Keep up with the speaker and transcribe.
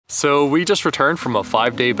So we just returned from a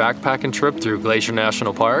 5-day backpacking trip through Glacier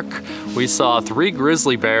National Park. We saw 3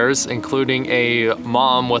 grizzly bears, including a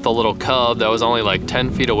mom with a little cub that was only like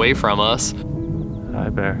 10 feet away from us. Hi,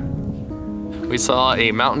 bear. We saw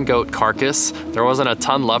a mountain goat carcass. There wasn't a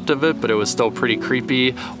ton left of it, but it was still pretty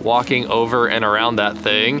creepy walking over and around that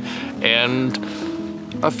thing. And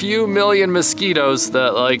a few million mosquitoes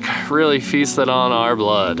that like really feasted on our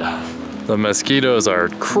blood. The mosquitoes are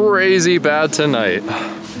crazy bad tonight.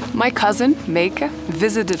 My cousin, Meike,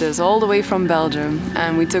 visited us all the way from Belgium,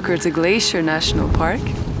 and we took her to Glacier National Park.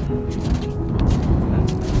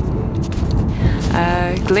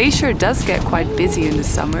 Glacier does get quite busy in the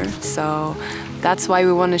summer, so that's why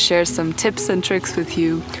we want to share some tips and tricks with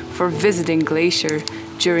you for visiting Glacier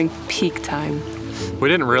during peak time. We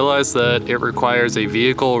didn't realize that it requires a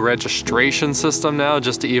vehicle registration system now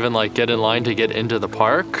just to even like get in line to get into the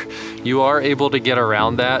park. You are able to get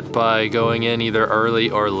around that by going in either early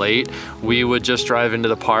or late. We would just drive into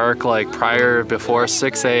the park like before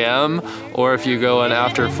 6 a.m. or if you go in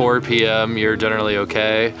after 4 p.m. you're generally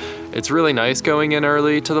okay. It's really nice going in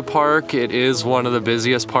early to the park. It is one of the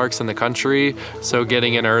busiest parks in the country, so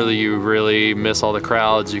getting in early you really miss all the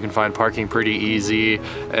crowds. You can find parking pretty easy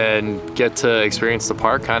and get to experience the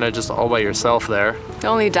park kind of just all by yourself there. The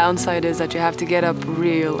only downside is that you have to get up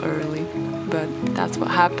real early, but that's what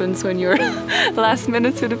happens when you're last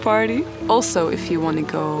minute to the party. Also, if you want to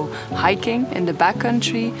go hiking in the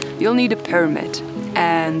backcountry, you'll need a permit.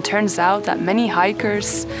 And turns out that many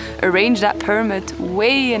hikers arrange that permit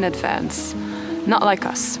way in advance. Not like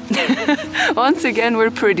us. Once again, we're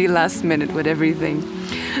pretty last minute with everything.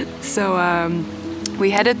 So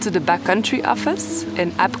we headed to the backcountry office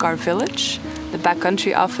in Apgar Village. The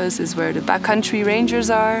backcountry office is where the backcountry rangers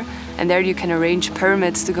are, and there you can arrange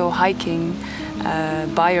permits to go hiking,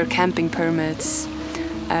 buy your camping permits.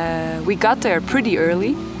 We got there pretty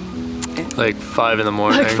early. Like 5 in the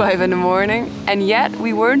morning. Like 5 in the morning. And yet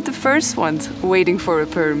we weren't the first ones waiting for a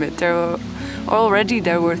permit. There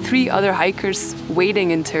were 3 other hikers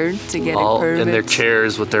waiting in turn to get a permit. All in their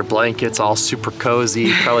chairs with their blankets, all super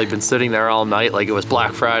cozy. Probably been sitting there all night like it was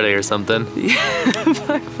Black Friday or something. Yeah,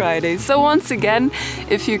 Black Friday. So once again,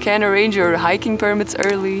 if you can arrange your hiking permits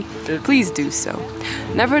early, please do so.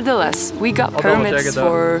 Nevertheless, we got permits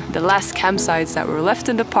for the last campsites that were left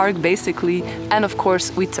in the park, basically, and of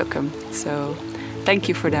course we took them. So thank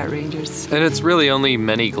you for that, rangers. And it's really only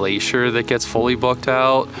Many Glacier that gets fully booked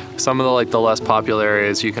out. Some of the less popular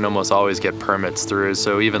areas you can almost always get permits through.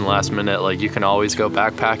 So even last minute, like you can always go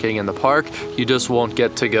backpacking in the park. You just won't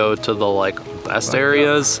get to go to the best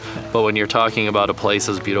areas. But when you're talking about a place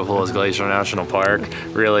as beautiful as Glacier National Park,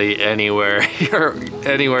 really anywhere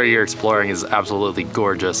you're exploring is absolutely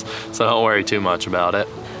gorgeous. So don't worry too much about it.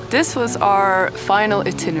 This was our final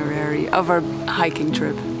itinerary of our hiking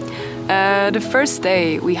trip. The first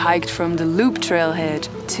day we hiked from the Loop trailhead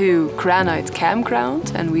to Granite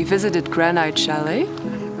Campground, and we visited Granite Chalet.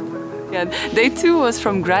 Yeah, day 2 was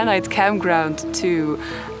from Granite Campground to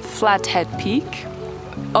Flathead Peak,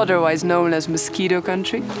 otherwise known as Mosquito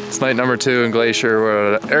Country. It's night number 2 in Glacier.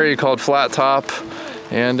 We're at an area called Flat Top,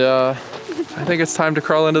 and I think it's time to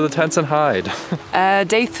crawl into the tents and hide.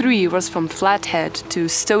 Day 3 was from Flathead to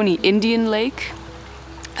Stony Indian Lake,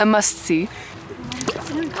 a must-see.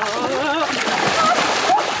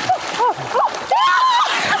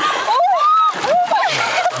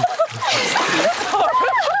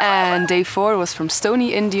 And day 4 was from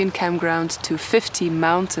Stony Indian Campground to 50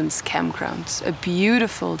 Mountains Campground. A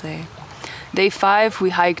beautiful day. Day 5 we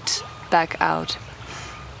hiked back out.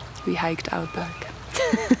 We hiked out back.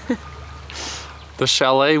 The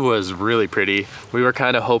chalet was really pretty. We were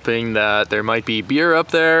kind of hoping that there might be beer up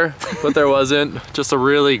there, but there wasn't. Just a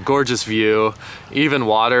really gorgeous view. Even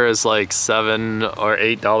water is like $7 or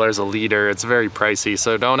 $8 a liter. It's very pricey,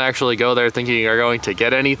 so don't actually go there thinking you're going to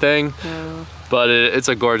get anything. No. But it's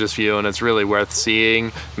a gorgeous view and it's really worth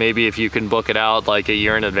seeing. Maybe if you can book it out like a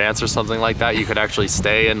year in advance or something like that, you could actually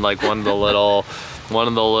stay in like one of the little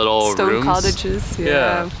stone rooms. Cottages.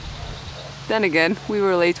 Yeah. Then again, we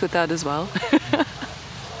were late with that as well.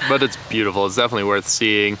 But it's beautiful, it's definitely worth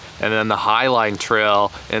seeing. And then the Highline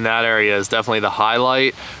Trail in that area is definitely the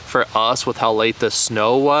highlight. For us, with how late the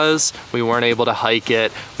snow was, we weren't able to hike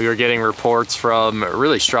it. We were getting reports from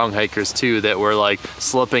really strong hikers too that were like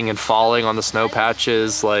slipping and falling on the snow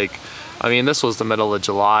patches. Like, I mean, this was the middle of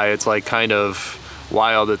July. It's like kind of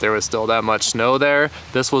wild that there was still that much snow there.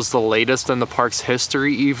 This was the latest in the park's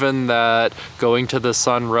history even that Going to the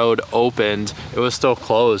Sun Road opened. It was still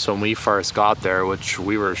closed when we first got there, which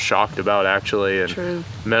we were shocked about actually, and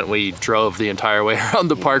meant we drove the entire way around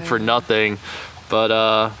the park for nothing.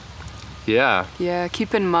 But Yeah. Yeah,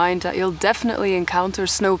 keep in mind that you'll definitely encounter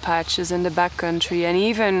snow patches in the backcountry, and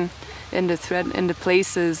even in the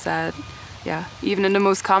places that, yeah, even in the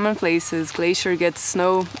most common places, Glacier gets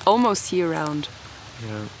snow almost year round.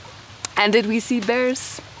 Yeah. And did we see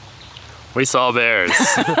bears? We saw bears.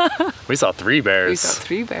 We saw 3 bears. We saw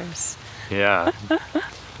 3 bears. Yeah.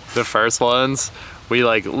 The first ones we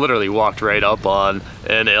like literally walked right up on,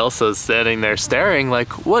 and Ilsa's standing there staring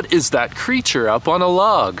like, what is that creature up on a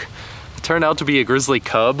log? It turned out to be a grizzly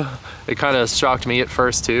cub. It kind of shocked me at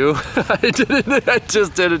first too. I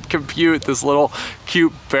just didn't compute this little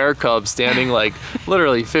cute bear cub standing like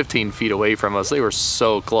literally 15 feet away from us. They were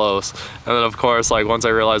so close. And then of course, like once I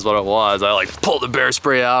realized what it was, I like pulled the bear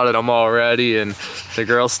spray out and I'm all ready, and the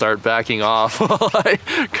girls start backing off while I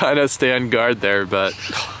kind of stand guard there, but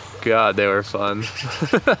God, they were fun.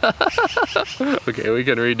 Okay, we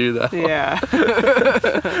can redo that. Yeah.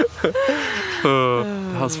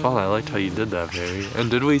 That was fun. I liked how you did that, baby.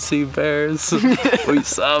 And did we see bears? We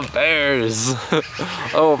saw bears.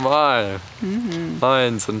 Oh my.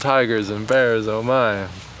 Lions and tigers and bears, oh my.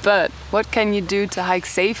 But what can you do to hike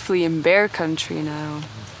safely in bear country now?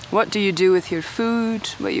 What do you do with your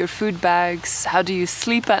food, with your food bags? How do you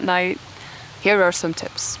sleep at night? Here are some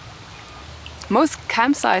tips. Most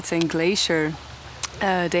campsites in Glacier,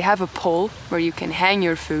 they have a pole where you can hang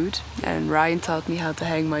your food, and Ryan taught me how to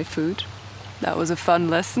hang my food. That was a fun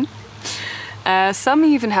lesson. Some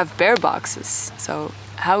even have bear boxes, so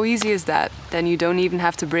how easy is that? Then you don't even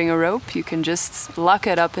have to bring a rope, you can just lock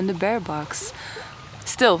it up in the bear box.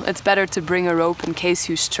 Still, it's better to bring a rope in case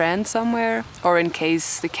you strand somewhere or in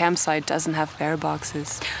case the campsite doesn't have bear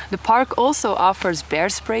boxes. The park also offers bear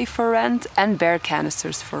spray for rent and bear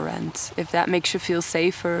canisters for rent, if that makes you feel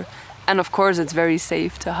safer. And of course, it's very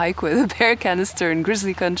safe to hike with a bear canister in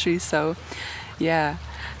grizzly country, so yeah.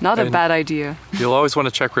 Not a bad idea. You'll always want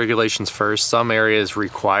to check regulations first. Some areas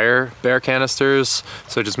require bear canisters,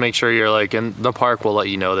 so just make sure you're like, and the park will let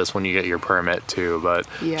you know this when you get your permit too, but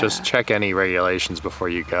just check any regulations before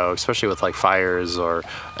you go, especially with like fires or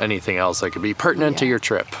anything else that could be pertinent to your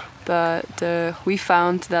trip. But we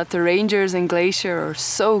found that the rangers in Glacier are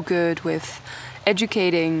so good with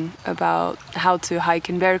educating about how to hike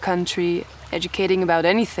in bear country, educating about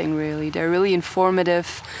anything really. They're really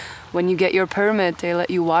informative. When you get your permit, they let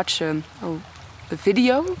you watch a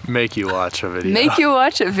video? Make you watch a video. Make you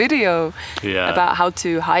watch a video Yeah. about how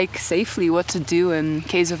to hike safely, what to do in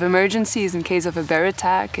case of emergencies, in case of a bear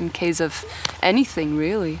attack, in case of anything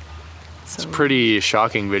really. So. It's a pretty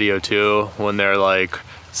shocking video too, when they're like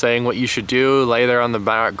saying what you should do, lay there on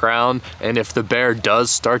the ground, and if the bear does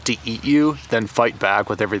start to eat you, then fight back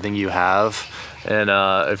with everything you have. And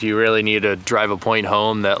if you really need to drive a point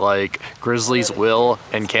home that like grizzlies will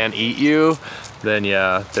and can eat you, then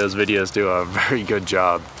yeah, those videos do a very good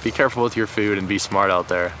job. Be careful with your food and be smart out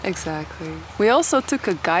there. Exactly. We also took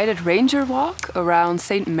a guided ranger walk around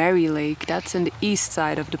St. Mary Lake. That's in the east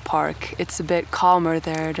side of the park. It's a bit calmer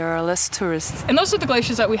there. There are less tourists. And those are the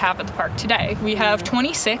glaciers that we have at the park today. We have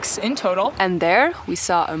 26 in total. And there we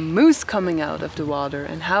saw a moose coming out of the water.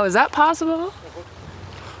 And how is that possible?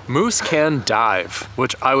 Moose can dive,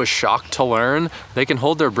 which I was shocked to learn. They can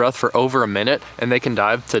hold their breath for over a minute, and they can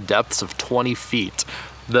dive to depths of 20 feet.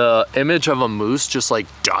 The image of a moose just like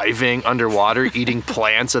diving underwater, eating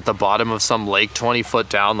plants at the bottom of some lake 20 foot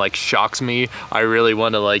down, like shocks me. I really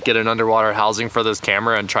want to like get an underwater housing for this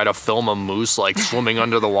camera and try to film a moose like swimming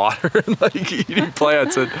under the water and like eating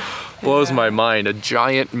plants. It blows my mind. A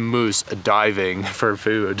giant moose diving for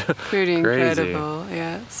food. Pretty incredible,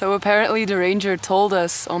 yeah. So apparently the ranger told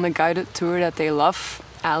us on the guided tour that they love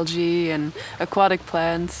algae and aquatic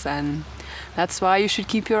plants, and that's why you should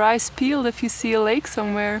keep your eyes peeled if you see a lake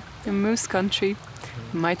somewhere in moose country.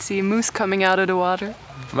 You might see a moose coming out of the water.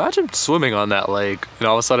 Imagine swimming on that lake and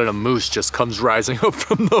all of a sudden a moose just comes rising up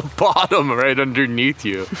from the bottom right underneath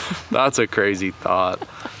you. That's a crazy thought.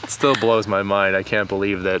 It still blows my mind. I can't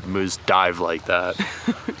believe that moose dive like that.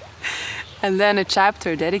 And then a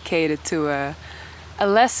chapter dedicated to a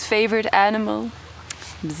less favored animal.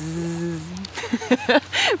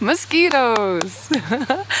 Mosquitoes!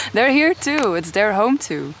 They're here too, it's their home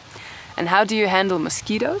too. And how do you handle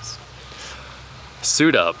mosquitoes?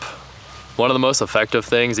 Suit up. One of the most effective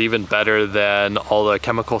things, even better than all the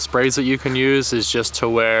chemical sprays that you can use, is just to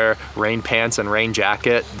wear rain pants and rain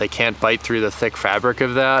jacket. They can't bite through the thick fabric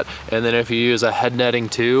of that. And then if you use a head netting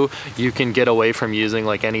too, you can get away from using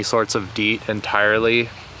like any sorts of DEET entirely.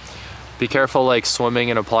 Be careful like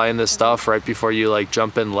swimming and applying this stuff right before you like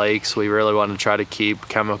jump in lakes. We really want to try to keep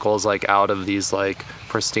chemicals like out of these like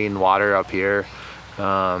pristine water up here.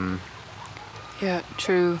 Yeah,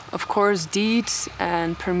 true. Of course, DEET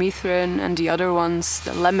and permethrin and the other ones,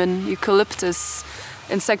 the lemon, eucalyptus,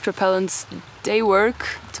 insect repellents, they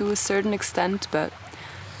work to a certain extent, but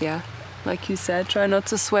yeah, like you said, try not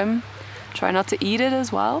to swim, try not to eat it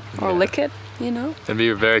as well, or lick it, you know. And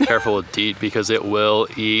be very careful with DEET because it will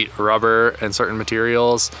eat rubber and certain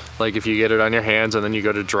materials. Like if you get it on your hands and then you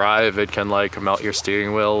go to drive, it can like melt your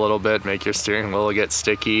steering wheel a little bit, make your steering wheel get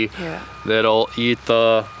sticky. Yeah. It'll eat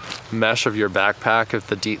the mesh of your backpack if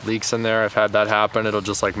the DEET leaks in there. I've had that happen. It'll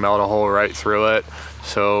just like melt a hole right through it.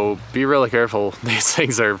 So be really careful. These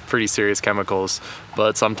things are pretty serious chemicals,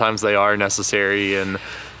 but sometimes they are necessary, and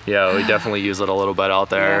yeah, we definitely use it a little bit out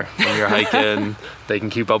there. When you're hiking, they can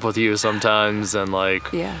keep up with you sometimes, and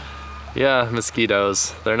like, yeah,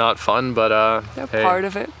 mosquitoes. They're not fun, but they're hey, part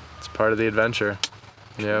of it. It's part of the adventure.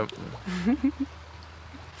 Yep.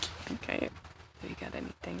 Okay. Do you got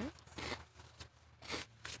anything else?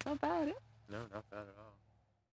 Not bad. No, not bad at all.